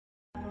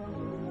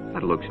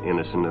That looks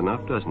innocent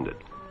enough, doesn't it?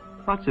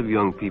 Lots of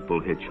young people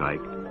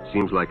hitchhike.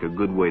 Seems like a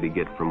good way to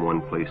get from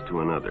one place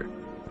to another.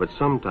 But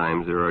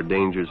sometimes there are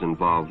dangers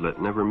involved that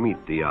never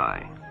meet the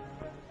eye.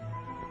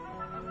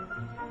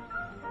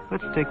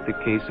 Let's take the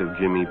case of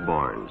Jimmy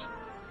Barnes.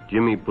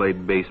 Jimmy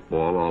played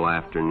baseball all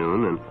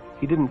afternoon, and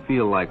he didn't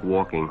feel like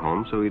walking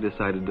home, so he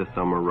decided to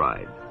thumb a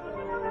ride.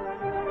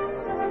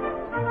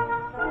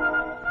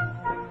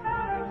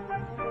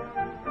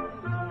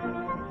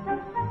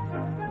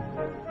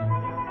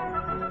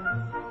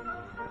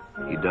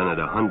 He'd done it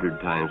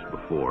 100 times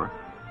before,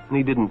 and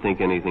he didn't think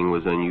anything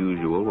was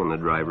unusual when the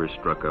driver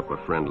struck up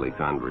a friendly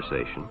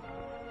conversation.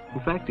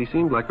 In fact, he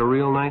seemed like a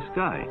real nice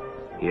guy.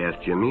 He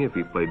asked Jimmy if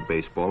he played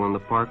baseball in the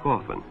park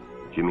often.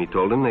 Jimmy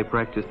told him they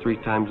practiced 3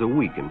 times a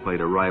week and played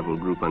a rival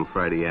group on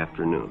Friday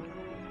afternoon.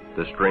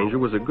 The stranger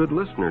was a good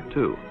listener,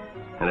 too,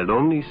 and it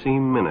only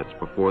seemed minutes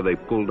before they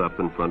pulled up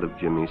in front of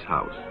Jimmy's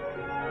house.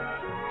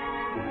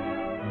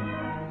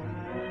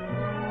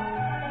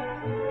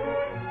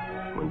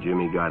 When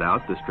Jimmy got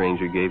out, the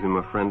stranger gave him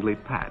a friendly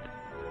pat.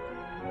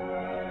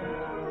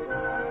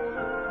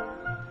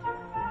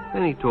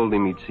 Then he told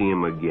him he'd see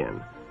him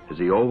again, as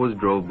he always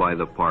drove by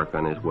the park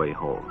on his way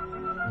home.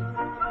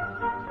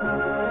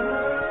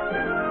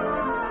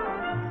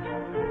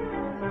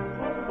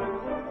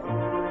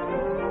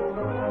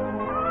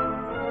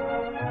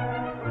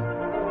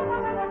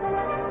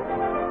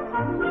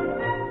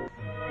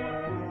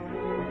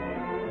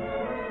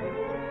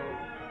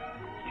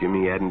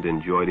 Jimmy hadn't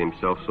enjoyed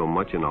himself so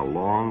much in a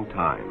long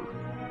time.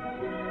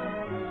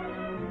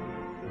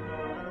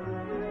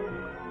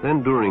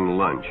 Then during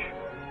lunch,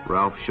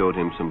 Ralph showed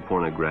him some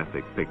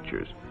pornographic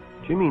pictures.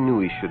 Jimmy knew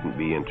he shouldn't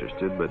be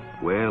interested, but,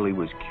 well, he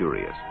was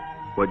curious.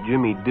 What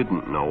Jimmy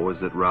didn't know was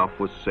that Ralph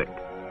was sick,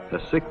 a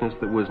sickness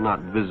that was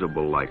not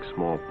visible like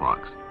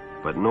smallpox,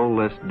 but no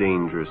less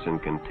dangerous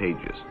and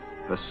contagious,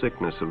 a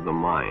sickness of the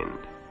mind.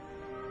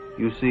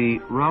 You see,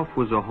 Ralph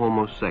was a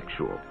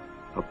homosexual,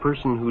 a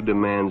person who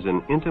demands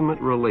an intimate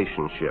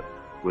relationship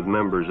with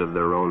members of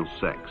their own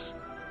sex.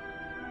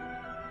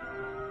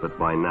 But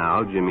by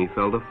now, Jimmy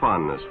felt a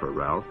fondness for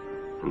Ralph,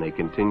 and they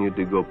continued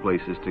to go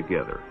places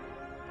together.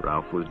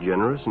 Ralph was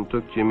generous and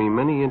took Jimmy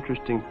many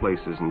interesting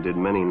places and did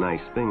many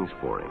nice things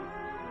for him.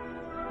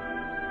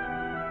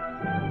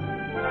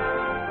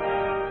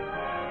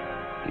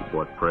 He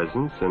bought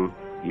presents and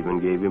even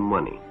gave him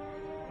money,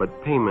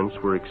 but payments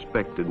were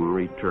expected in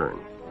return.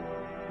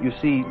 You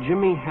see,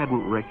 Jimmy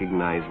hadn't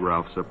recognized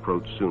Ralph's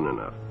approach soon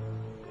enough.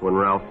 When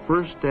Ralph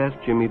first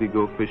asked Jimmy to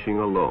go fishing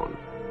alone,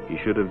 he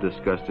should have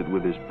discussed it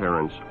with his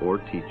parents or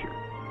teacher.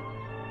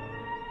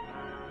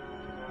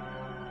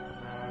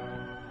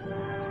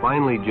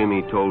 Finally,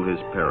 Jimmy told his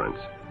parents,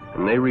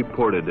 and they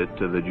reported it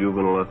to the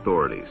juvenile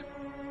authorities.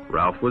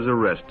 Ralph was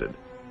arrested,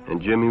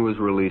 and Jimmy was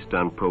released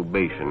on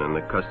probation in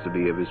the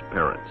custody of his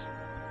parents.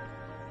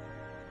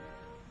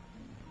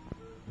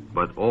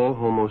 But all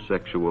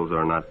homosexuals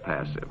are not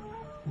passive.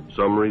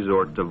 Some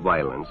resort to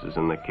violence, as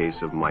in the case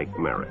of Mike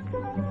Merrick.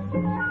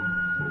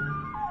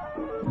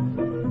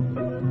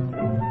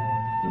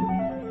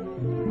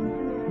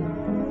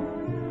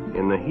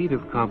 In the heat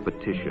of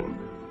competition,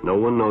 no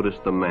one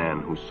noticed the man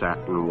who sat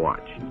and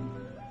watched.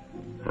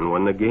 And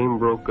when the game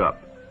broke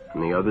up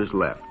and the others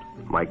left,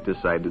 Mike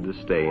decided to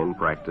stay and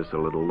practice a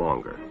little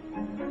longer.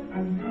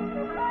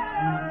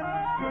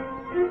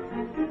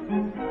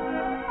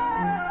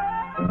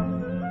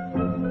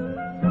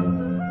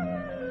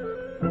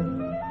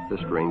 The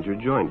stranger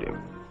joined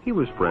him. He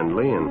was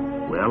friendly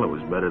and, well, it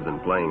was better than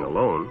playing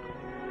alone.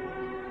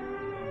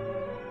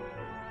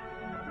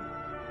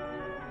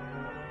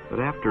 But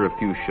after a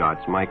few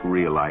shots, Mike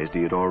realized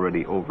he had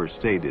already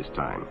overstayed his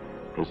time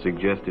and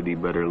suggested he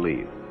better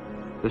leave.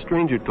 The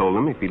stranger told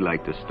him if he'd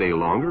like to stay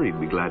longer, he'd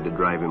be glad to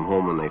drive him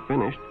home when they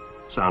finished.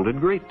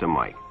 Sounded great to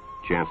Mike.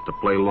 Chance to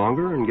play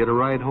longer and get a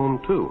ride home,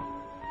 too.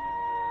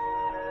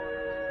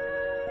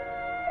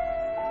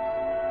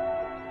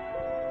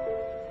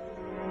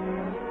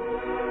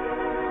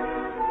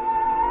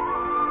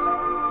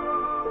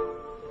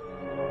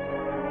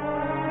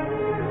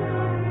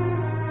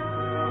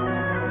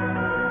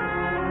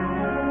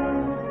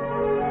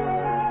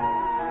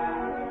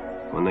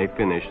 When they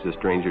finished, the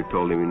stranger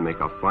told him he'd make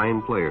a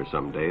fine player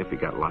someday if he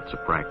got lots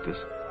of practice.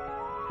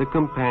 The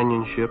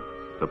companionship,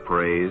 the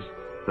praise,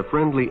 the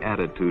friendly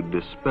attitude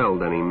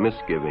dispelled any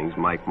misgivings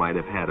Mike might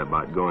have had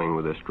about going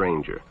with a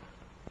stranger.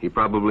 He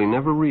probably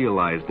never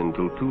realized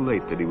until too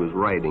late that he was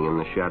riding in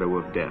the shadow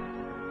of death.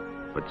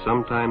 But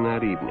sometime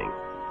that evening,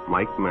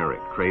 Mike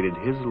Merrick traded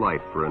his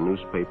life for a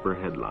newspaper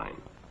headline.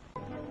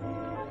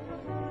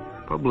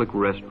 Public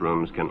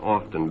restrooms can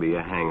often be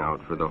a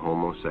hangout for the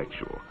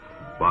homosexual.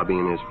 Bobby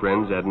and his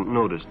friends hadn't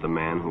noticed the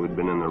man who had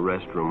been in the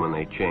restroom when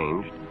they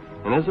changed,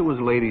 and as it was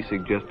late, he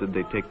suggested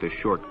they take the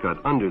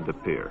shortcut under the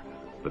pier,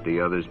 but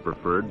the others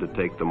preferred to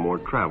take the more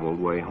traveled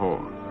way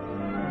home.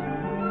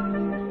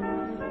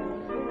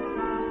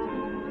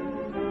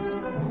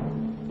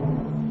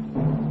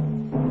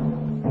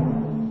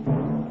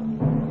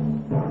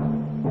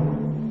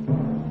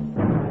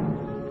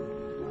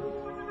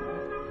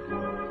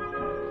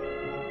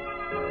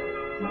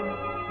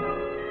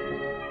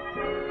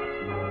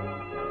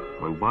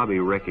 When Bobby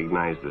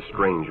recognized the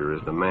stranger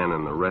as the man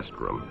in the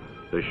restroom,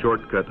 the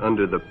shortcut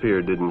under the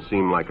pier didn't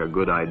seem like a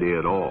good idea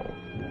at all.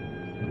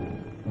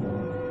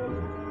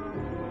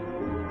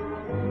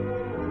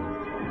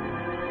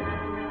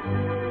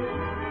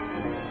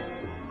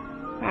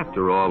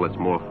 After all, it's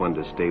more fun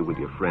to stay with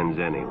your friends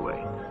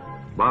anyway.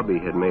 Bobby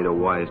had made a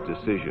wise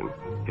decision.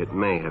 It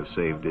may have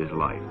saved his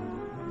life.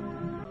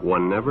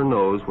 One never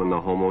knows when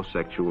the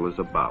homosexual is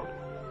about.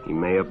 He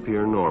may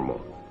appear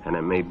normal, and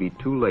it may be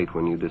too late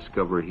when you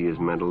discover he is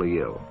mentally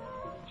ill.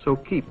 So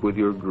keep with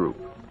your group,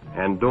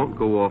 and don't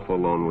go off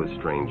alone with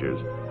strangers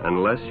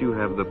unless you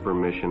have the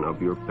permission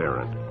of your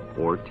parent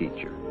or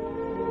teacher.